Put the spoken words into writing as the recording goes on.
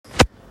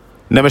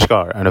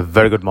Namaskar and a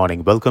very good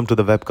morning. Welcome to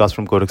the webcast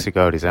from Kotak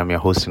Securities. I'm your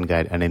host and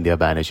guide Anindya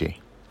Bannerjee.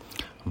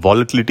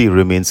 Volatility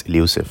remains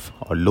elusive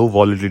और लो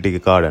volatility के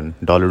कारण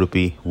dollar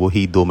rupee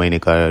वही 2 महीने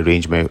का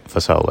range में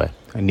फंसा हुआ है.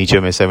 नीचे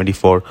में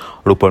 74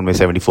 और ऊपर में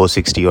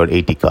 74.60 और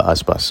 80 का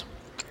आसपास.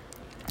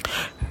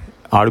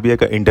 आरबीआई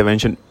का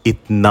इंटरवेंशन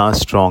इतना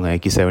स्ट्रांग है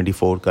कि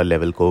 74 का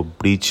लेवल को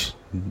ब्रीच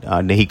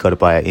नहीं कर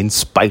पाया in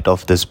spite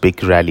of this big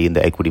rally in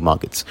the equity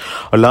markets.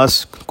 और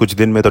लास्ट कुछ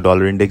दिन में तो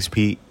डॉलर इंडेक्स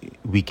भी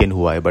वीकेंड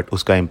हुआ है, बट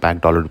उसका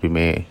इम्पैक्ट डॉलर रुपये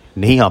में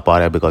नहीं आ पा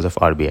रहा है because of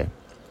RBI.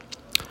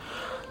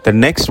 The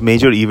next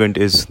major event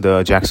is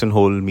the Jackson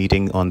Hole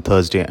meeting on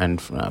Thursday and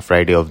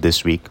Friday of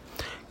this week.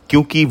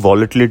 क्योंकि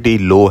वॉलिटिलिटी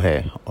लो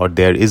है और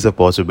देयर इज अ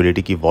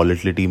पॉसिबिलिटी कि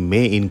volatility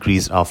may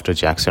increase after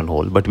Jackson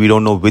Hole, but we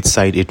don't know which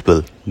side it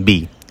will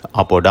be,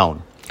 up और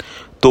down.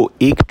 तो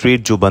एक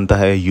trade जो बनता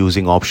है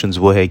यूजिंग ऑप्शंस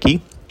वो है कि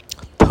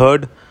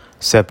 3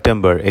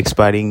 सितंबर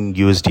एक्सपायरिंग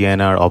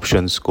USDINR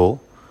ऑप्शंस को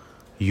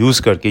यूज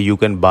करके you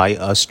can buy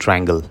a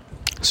strangle.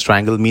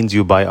 Strangle means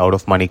you buy out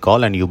of money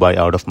call and you buy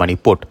out of money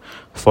put.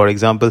 For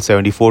example,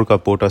 74 ka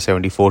put or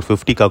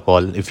 74.50 ka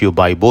call, if you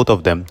buy both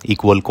of them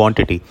equal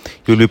quantity,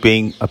 you'll be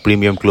paying a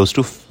premium close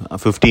to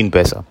 15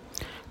 paisa.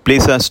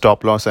 Place a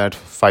stop loss at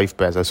 5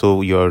 paisa, so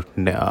your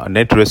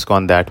net risk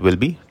on that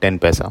will be 10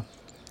 paisa.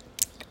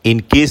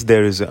 In case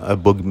there is a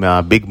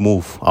big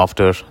move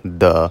after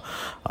the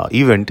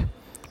event,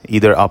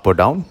 either up or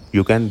down,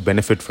 you can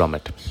benefit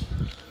from it.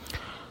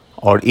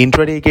 और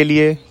intraday के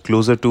लिए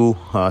closer to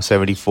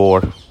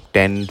 74,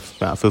 10,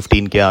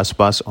 15 के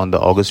आसपास on the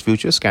August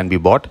futures can be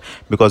bought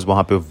because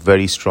वहाँ पे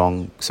very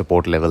strong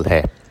support level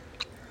है.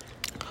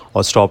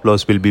 और stop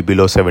loss will be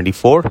below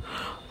 74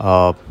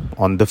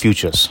 on the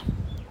futures.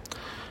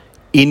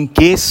 In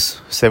case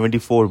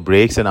 74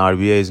 breaks and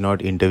RBI is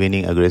not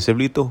intervening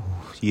aggressively तो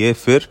ये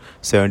फिर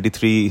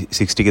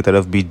 73-60 की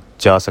तरफ भी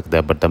जा सकता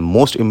है. But the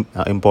most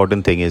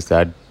important thing is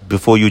that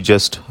before you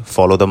just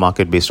follow the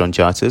market based on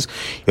charts is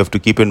you have to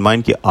keep in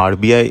mind कि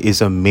RBI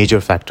is a major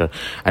factor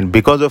and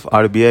because of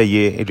RBI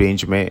ये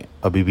range में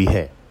अभी भी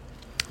है.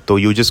 तो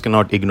you just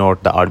cannot ignore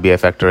the RBI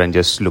factor and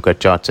just look at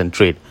charts and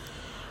trade.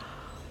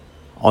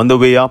 On the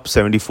way up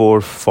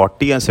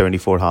 74.40 and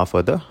 74.5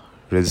 are the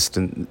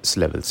resistance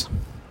levels.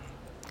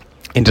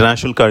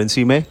 International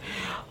currency में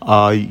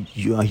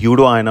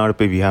euro INR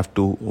पे we have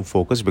to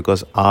focus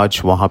because आज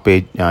वहाँ पे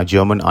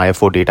German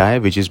IFO data है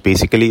which is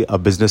basically a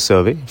business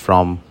survey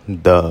from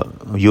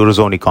the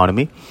eurozone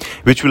economy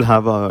which will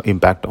have a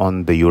impact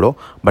on the euro.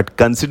 But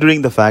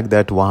considering the fact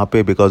that वहाँ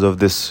पे because of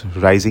this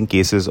rising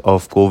cases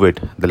of Covid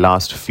the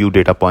last few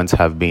data points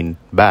have been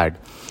bad,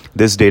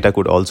 this data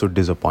could also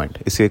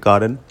disappoint. इसके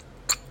कारण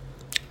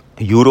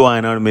euro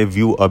INR में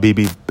view अभी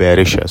भी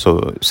bearish है, so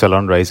sell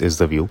on rise is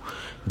the view.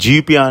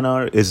 GBP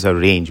INR is a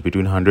range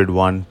between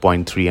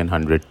 101.3 and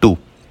 102.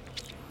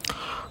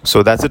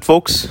 So that's it,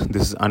 folks.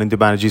 This is Anindya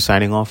Bannerjee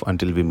signing off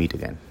until we meet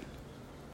again.